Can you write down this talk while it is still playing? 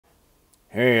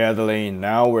Hey Adeline,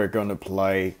 now we're gonna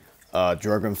play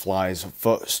Dragonflies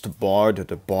first bar to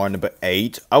the bar number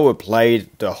 8. I will play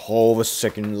the whole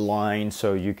second line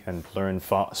so you can learn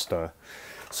faster.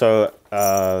 So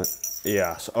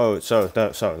yeah, so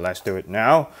let's do it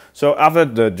now. So after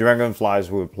the Dragonflies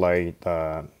we'll play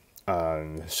the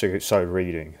sight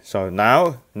reading. So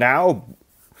now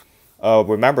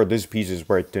remember this piece is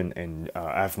written in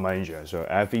F major, so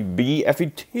F E B F E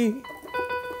T.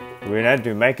 We need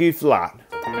to make it flat.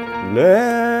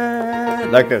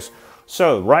 Like this.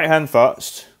 So right hand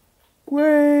first.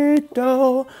 Re,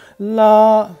 do,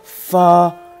 la,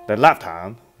 fa. The left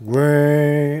hand.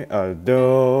 Re,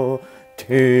 do,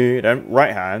 ti. Then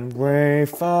right hand. Re,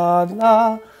 fa,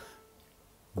 la.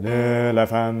 The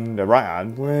left hand. The right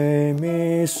hand. Re,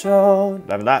 mi, so.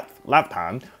 The left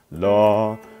hand.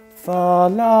 La, fa,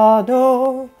 la,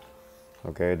 do.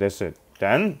 Okay, that's it.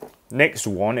 Then next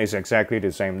one is exactly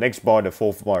the same. Next bar, the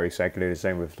fourth bar, exactly the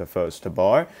same with the first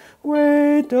bar.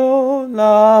 Re, do,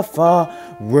 la,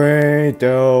 fa, re,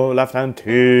 do, left hand,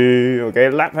 ti.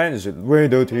 Okay, left hand is re,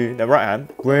 do, ti. The right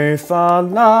hand, re, fa,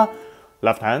 la.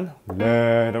 Left hand,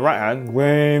 le. The right hand,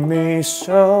 re, mi,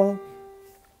 so.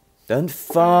 Then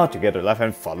fa together. Left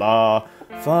hand, fa, la,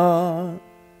 fa.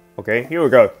 Okay, here we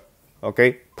go.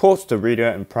 Okay, pause the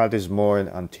video and practice more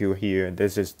until here.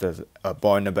 This is the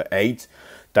bar number 8.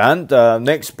 Then the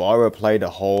next bar will play the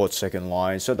whole second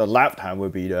line. So the left hand will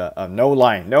be the no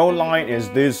line. No line is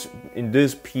this. In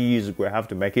this piece, we have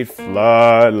to make it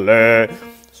flat. Le.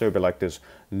 So it'll be like this.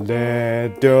 Le,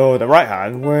 do. The right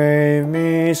hand, re,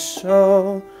 mi,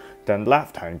 so. Then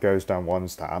left hand goes down one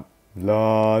step.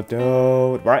 La,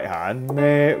 do. Right hand,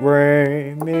 mi,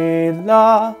 re, mi,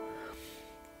 la.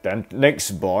 Then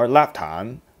next bar, left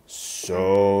hand,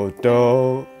 so,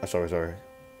 do. Sorry.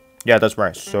 Yeah, that's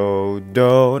right. So,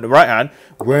 do. The right hand,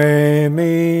 re,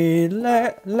 mi,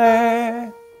 le,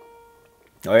 le.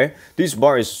 Okay, this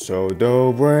bar is so,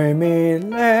 do, re, mi,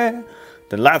 le.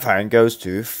 The left hand goes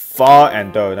to fa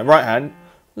and do. The right hand,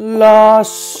 la,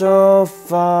 so,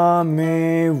 fa,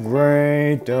 mi,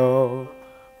 re, do.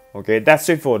 Okay, that's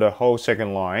it for the whole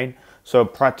second line. So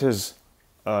practice.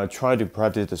 Try to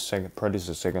practice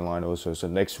the second line also. So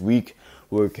next week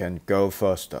we can go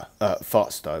faster.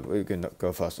 We can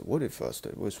go faster. What is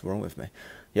faster? What's wrong with me?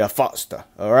 Yeah, faster.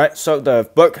 All right. So the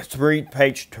book 3,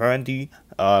 page 20,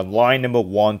 line number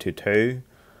 1 to 2.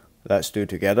 Let's do it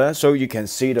together. So you can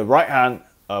see the right hand.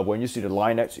 When you see the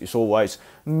line next, it's always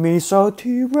mi so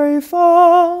ti re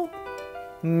fa,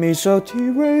 mi so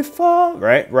ti re fa.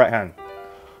 Right hand.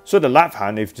 So the left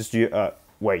hand, if just you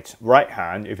right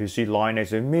hand, if you see line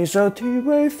next to mi so ti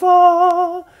re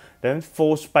fa, then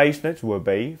 4 space next will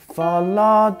be fa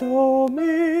la do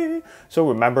mi. So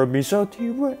remember mi so ti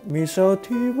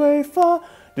re fa.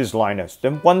 This line next.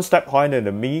 Then one step higher than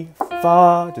the mi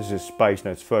fa. This is space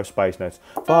next, first space next.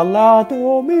 Fa la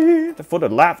do mi. For the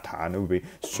left hand, it will be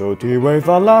so ti re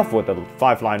fa la for the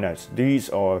 5 line notes. These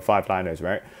are 5 line notes,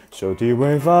 right? So ti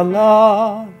re fa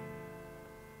la.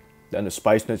 Then the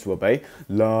space notes will be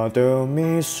la do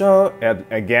mi so. And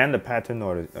again, the pattern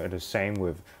is the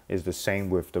same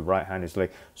with the right hand. It's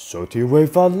like so ti re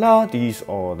fa la. These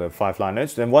are the 5 line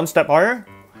notes. Then one step higher,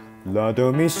 la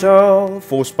do mi so.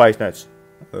 4 space notes.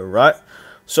 All right.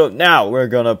 So now we're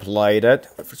gonna play that.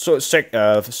 So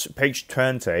page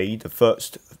 20, the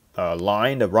first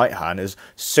line, the right hand is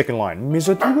second line. Mi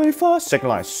so ti re fa. Second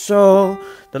line. So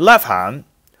the left hand.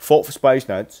 4th space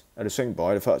notes at the second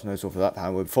bar, the first notes of the left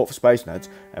hand with 4th space notes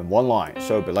and 1 line.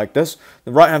 So it'll be like this.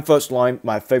 The right hand first line,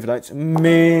 my favorite notes,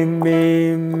 mi,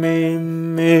 mi, mi,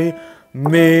 mi,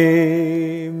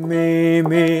 mi, mi,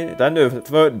 mi. Then the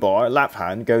third bar, left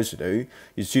hand goes to do.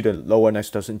 You see the lower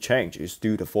notes doesn't change. It's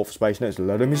do the 4th space notes.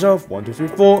 Let me so 1, 2, 3,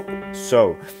 4.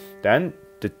 So then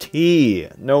the T,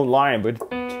 no line but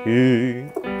T.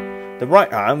 The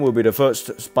right hand will be the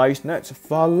first space notes.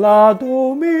 Fa la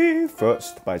do mi.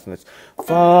 First space notes.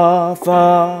 Fa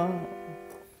fa.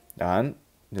 And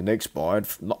the next bar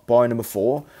number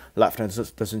 4, left hand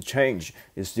doesn't change.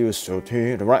 It's still so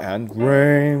ti. The right hand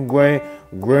re re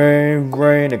re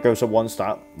re. And it goes up one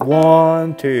step.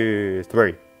 1, 2,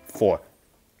 3, 4.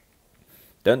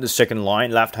 Then the second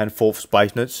line, left hand 4th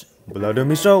space notes. La do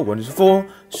mi so. 1, 2, 4.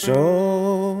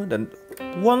 So then.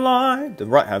 1 line, the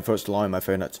right hand first line, my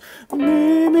favorite notes.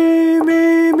 Mi, mi,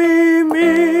 mi, mi,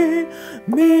 mi,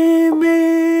 mi,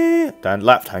 mi. Then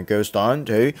left hand goes down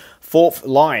to 4th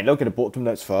line. Look at the bottom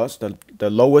notes first. The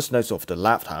lowest notes of the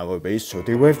left hand will be so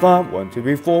ti re fa, 1, 2,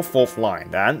 3, 4, 4th line.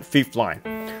 Then 5th line.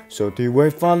 So ti re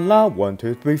fa la, 1,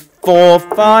 2, 3, 4,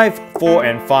 5, 4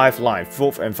 and 5 line.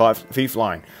 4th and 5th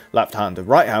line. Left hand, the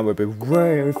right hand will be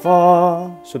re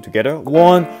fa. So together,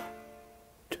 1,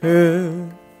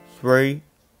 2, 3,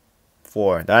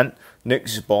 4. Then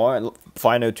next bar,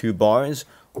 final 2 bars.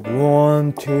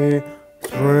 1, 2,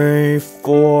 3,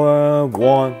 4.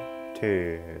 1,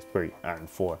 2, 3, and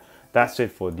 4. That's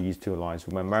it for these 2 lines.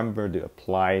 Remember to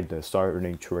apply the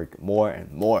starting trick more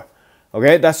and more.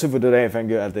 Okay, that's it for today.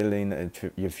 Thank you, Adeline.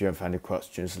 If you have any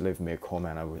questions, leave me a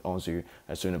comment. I will answer you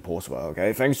as soon as possible.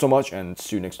 Okay, thanks so much and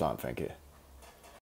see you next time. Thank you.